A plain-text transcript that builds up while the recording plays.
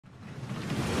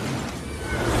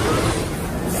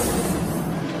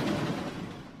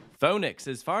Fønix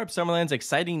is Fårup Sommerland's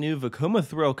exciting new Vekoma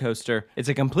thrill coaster. It's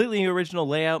a completely original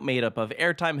layout made up of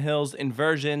airtime hills,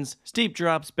 inversions, steep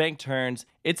drops, bank turns.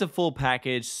 It's a full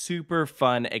package, super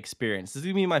fun experience. This is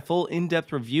going to be my full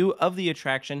in-depth review of the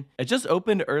attraction. It just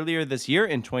opened earlier this year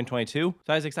in 2022,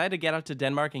 so I was excited to get out to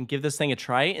Denmark and give this thing a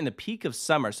try in the peak of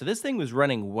summer. So this thing was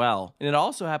running well, and it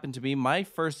also happened to be my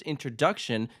first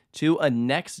introduction to a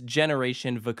next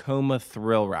generation Vekoma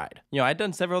thrill ride. You know, I'd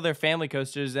done several of their family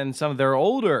coasters and some of their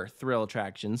older thrill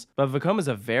attractions, but Vekoma is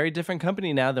a very different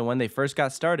company now than when they first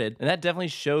got started, and that definitely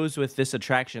shows with this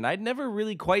attraction. I'd never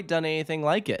really quite done anything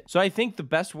like it. So I think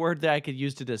the best word that I could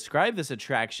use to describe this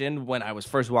attraction when I was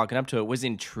first walking up to it was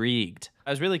intrigued. I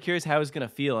was really curious how it was going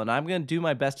to feel, and I'm going to do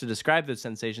my best to describe those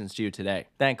sensations to you today.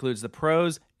 That includes the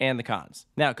pros and the cons.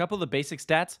 Now, a couple of the basic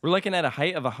stats. We're looking at a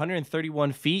height of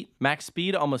 131 feet, max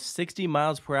speed almost 60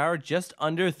 miles per hour, just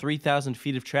under 3,000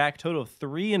 feet of track, total of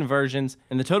 3 inversions,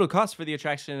 and the total cost for the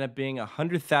attraction ended up being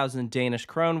 100,000 Danish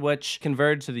krone, which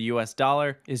converted to the US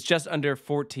dollar is just under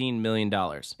 $14 million.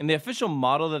 And the official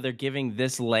model that they're giving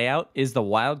this layout is the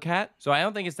Wildcat, so I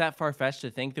don't think it's that far-fetched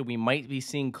to think that we might be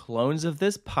seeing clones of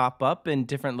this pop up in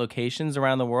different locations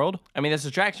around the world. I mean, this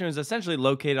attraction was essentially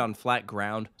located on flat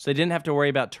ground, so they didn't have to worry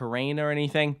about terrain or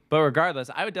anything. But regardless,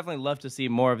 I would definitely love to see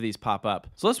more of these pop up.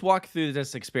 So let's walk through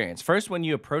this experience. First, when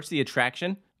you approach the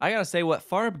attraction, I gotta say what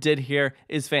Fårup did here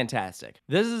is fantastic.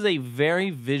 This is a very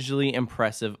visually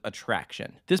impressive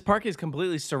attraction. This park is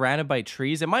completely surrounded by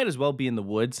trees. It might as well be in the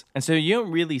woods. And so you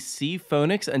don't really see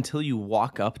Fønix until you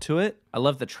walk up to it. I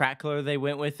love the track color they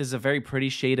went with. This is a very pretty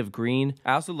shade of green.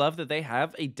 I also love that they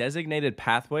have a designated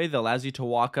pathway that allows you to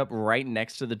walk up right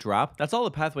next to the drop. That's all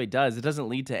the pathway does. It doesn't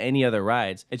lead to any other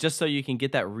rides. It's just so you can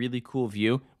get that really cool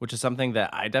view, which is something that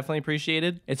I definitely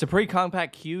appreciated. It's a pretty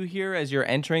compact queue here as you're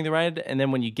entering the ride, and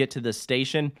then when you get to the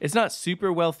station, it's not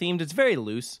super well themed. It's very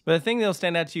loose, but the thing that'll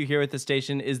stand out to you here at the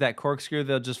station is that corkscrew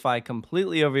that'll just fly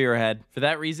completely over your head. For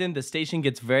that reason, the station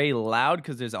gets very loud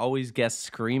because there's always guests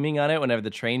screaming on it whenever the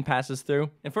train passes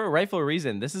through. And for a rightful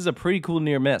reason, this is a pretty cool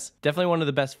near miss. Definitely one of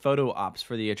the best photo ops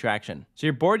for the attraction. So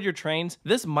you're board your trains.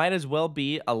 This might as well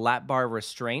be a lap bar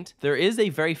restraint. There is a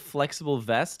very flexible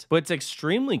vest, but it's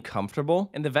extremely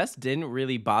comfortable, and the vest didn't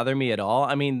really bother me at all.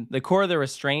 I mean, the core of the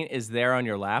restraint is there on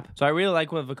your lap, so I really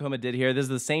like what Vekoma did here. This is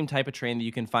the same type of train that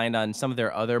you can find on some of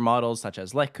their other models, such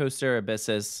as Lech Coaster,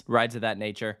 Abyssus, rides of that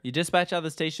nature. You dispatch out of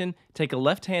the station, take a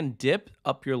left-hand dip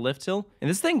up your lift hill, and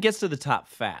this thing gets to the top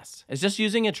fast. It's just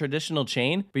using a traditional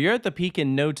chain, but you're at the peak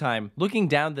in no time. Looking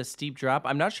down the steep drop,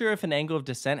 I'm not sure if an angle of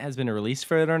descent has been released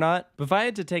for it or not, but if I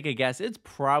had to take a guess, it's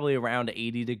probably around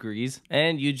 80 degrees,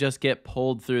 and you just get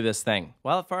pulled through this thing.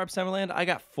 While at Fårup Sommerland, I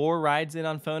got 4 rides in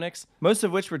on Fønix, most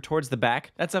of which were towards the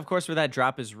back. That's of course where that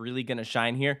drop is really going to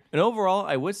shine here. And overall,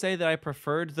 I would say that I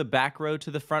preferred the back row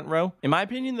to the front row. In my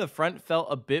opinion, the front felt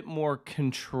a bit more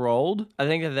controlled. I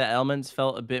think that the elements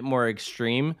felt a bit more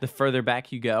extreme the further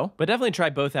back you go, but definitely try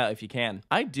both out if you can.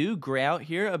 I do gray out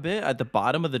here a bit at the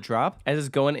bottom of the drop as it's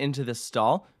going into the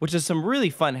stall, which is some really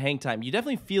fun hang time. You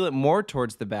definitely feel it more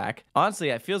towards the back. Honestly,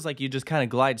 it feels like you just kind of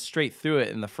glide straight through it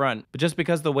in the front, but just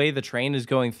because the way the train is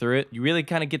going through it, you really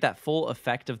kind of get that full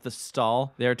effect of the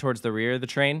stall there towards the rear of the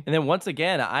train. And then once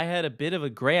again, I had a bit of a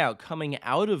gray out coming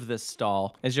out of this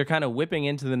stall as you're kind of whipping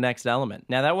into the next element.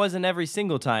 Now, that wasn't every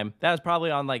single time. That was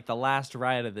probably on like the last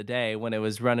ride of the day when it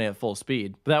was running at full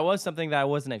speed, but that was something that I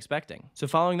wasn't expecting. So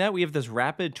following that, we have this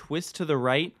rapid twist to the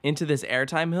right into this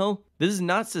airtime hill. This is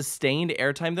not sustained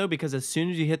airtime though, because as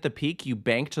soon as you hit the peak, you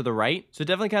bank to the right. So it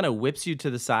definitely kind of whips you to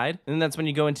the side. And then that's when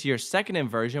you go into your second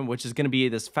inversion, which is going to be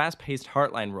this fast-paced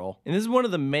heartline roll. And this is one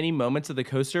of the many moments of the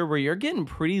coaster where you're getting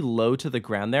pretty low to the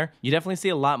ground there. You definitely see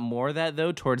a lot more of that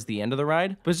though towards the end of the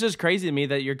ride. But it's just crazy to me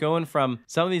that you're going from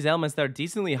some of these elements that are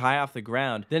decently high off the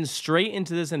ground, then straight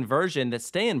into this inversion that's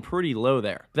staying pretty low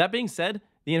there. That being said,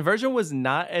 the inversion was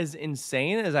not as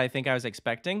insane as I think I was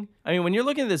expecting. I mean, when you're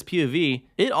looking at this POV,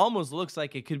 it almost looks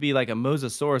like it could be like a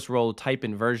Mosasaurus roll type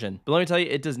inversion. But let me tell you,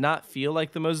 it does not feel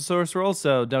like the Mosasaurus roll,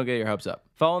 so don't get your hopes up.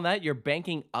 Following that, you're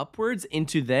banking upwards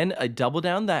into then a double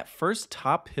down. That first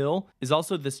top hill is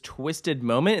also this twisted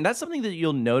moment, and that's something that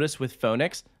you'll notice with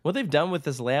Fønix. What they've done with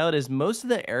this layout is most of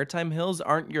the airtime hills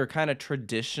aren't your kind of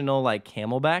traditional like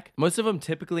camelback. Most of them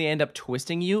typically end up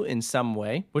twisting you in some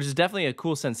way, which is definitely a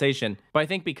cool sensation. But I think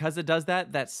think because it does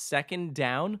that, that second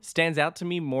down stands out to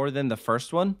me more than the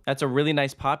first one. That's a really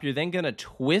nice pop. You're then gonna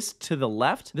twist to the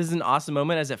left. This is an awesome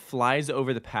moment as it flies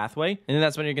over the pathway. And then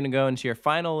that's when you're gonna go into your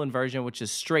final inversion, which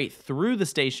is straight through the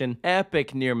station.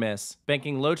 Epic near miss.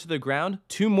 Banking low to the ground,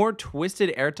 2 more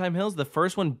twisted airtime hills. The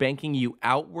first one banking you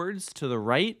outwards to the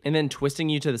right and then twisting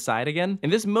you to the side again.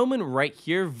 And this moment right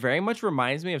here very much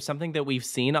reminds me of something that we've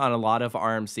seen on a lot of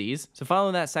RMCs. So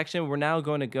following that section, we're now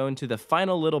going to go into the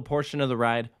final little portion of the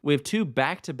ride. We have 2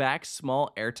 back-to-back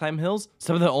small airtime hills,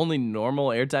 some of the only normal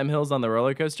airtime hills on the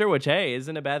roller coaster, which, hey,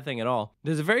 isn't a bad thing at all.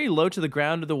 There's a very low to the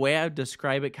ground, the way I would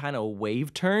describe it, kind of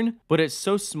wave turn, but it's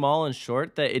so small and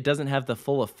short that it doesn't have the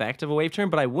full effect of a wave turn,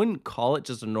 but I wouldn't call it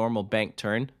just a normal bank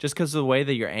turn, just because of the way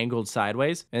that you're angled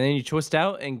sideways. And then you twist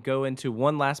out and go into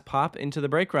one last pop into the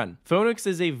brake run. Fønix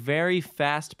is a very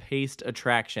fast-paced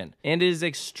attraction, and it is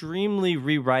extremely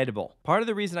re-rideable. Part of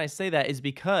the reason I say that is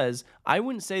because I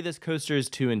wouldn't say this coaster is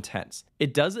too intense.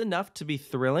 It does enough to be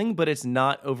thrilling, but it's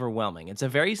not overwhelming. It's a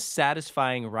very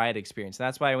satisfying ride experience.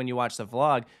 That's why when you watch the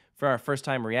vlog, for our first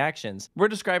time reactions, we're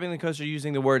describing the coaster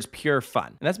using the words pure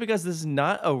fun. And that's because this is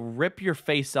not a rip your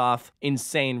face off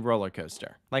insane roller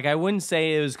coaster. Like, I wouldn't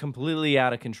say it was completely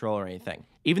out of control or anything.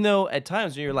 Even though at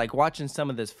times when you're like watching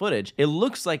some of this footage, it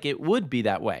looks like it would be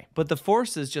that way. But the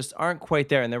forces just aren't quite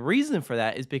there. And the reason for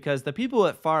that is because the people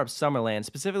at Fårup Sommerland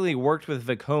specifically worked with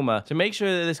Vekoma to make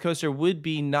sure that this coaster would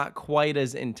be not quite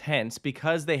as intense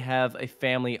because they have a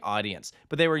family audience.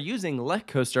 But they were using Lech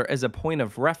Coaster as a point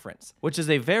of reference, which is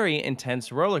a very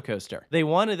intense roller coaster. They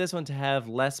wanted this one to have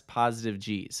less positive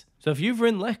G's. So if you've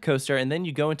ridden Lech Coaster and then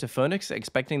you go into Fønix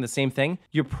expecting the same thing,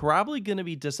 you're probably going to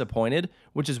be disappointed,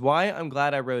 which is why I'm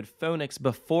glad I rode Fønix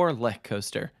before Lech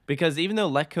Coaster. Because even though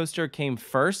Lech Coaster came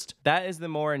first, that is the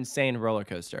more insane roller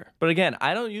coaster. But again,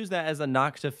 I don't use that as a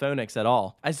knock to Fønix at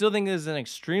all. I still think this is an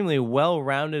extremely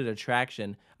well-rounded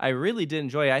attraction. I really did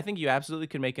enjoy it. I think you absolutely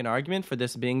could make an argument for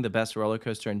this being the best roller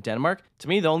coaster in Denmark. To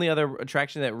me, the only other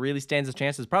attraction that really stands a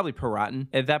chance is probably Piraten.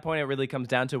 At that point, it really comes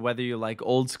down to whether you like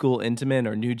old school Intamin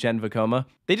or new gen Vekoma.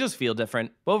 They just feel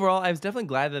different. But overall, I was definitely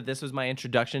glad that this was my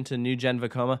introduction to new gen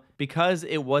Vekoma because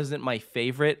it wasn't my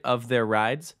favorite of their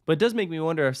rides. But it does make me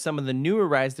wonder if some of the newer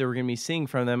rides that we're going to be seeing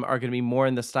from them are going to be more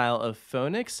in the style of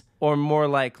Fønix or more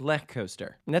like Lech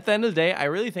Coaster. And at the end of the day, I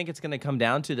really think it's going to come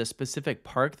down to the specific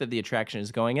park that the attraction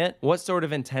is going at, what sort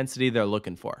of intensity they're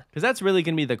looking for. Because that's really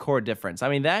going to be the core difference. I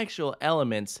mean, the actual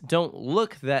elements don't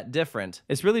look that different.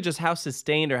 It's really just how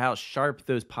sustained or how sharp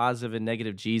those positive and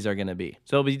negative G's are going to be.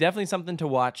 So it'll be definitely something to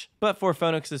watch. But for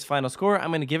Fønix's final score,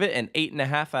 I'm going to give it an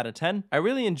 8.5 out of 10. I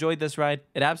really enjoyed this ride.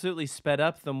 It absolutely sped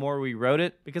up the more we rode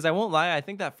it. Because I won't lie, I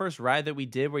think that first ride that we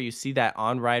did where you see that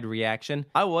on-ride reaction,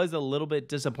 I was a little bit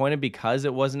disappointed because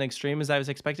it wasn't extreme as I was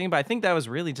expecting, but I think that was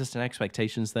really just an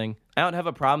expectations thing. I don't have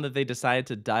a problem that they decided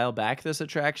to dial back this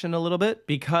attraction a little bit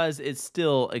because it's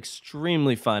still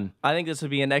extremely fun. I think this would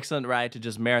be an excellent ride to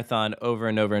just marathon over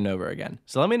and over and over again.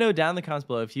 So let me know down in the comments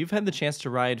below if you've had the chance to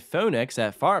ride Fønix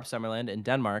at Fårup Sommerland in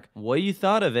Denmark, what you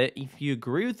thought of it, if you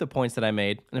agree with the points that I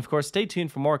made, and of course stay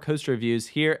tuned for more coaster reviews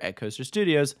here at Coaster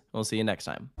Studios. We'll see you next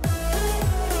time.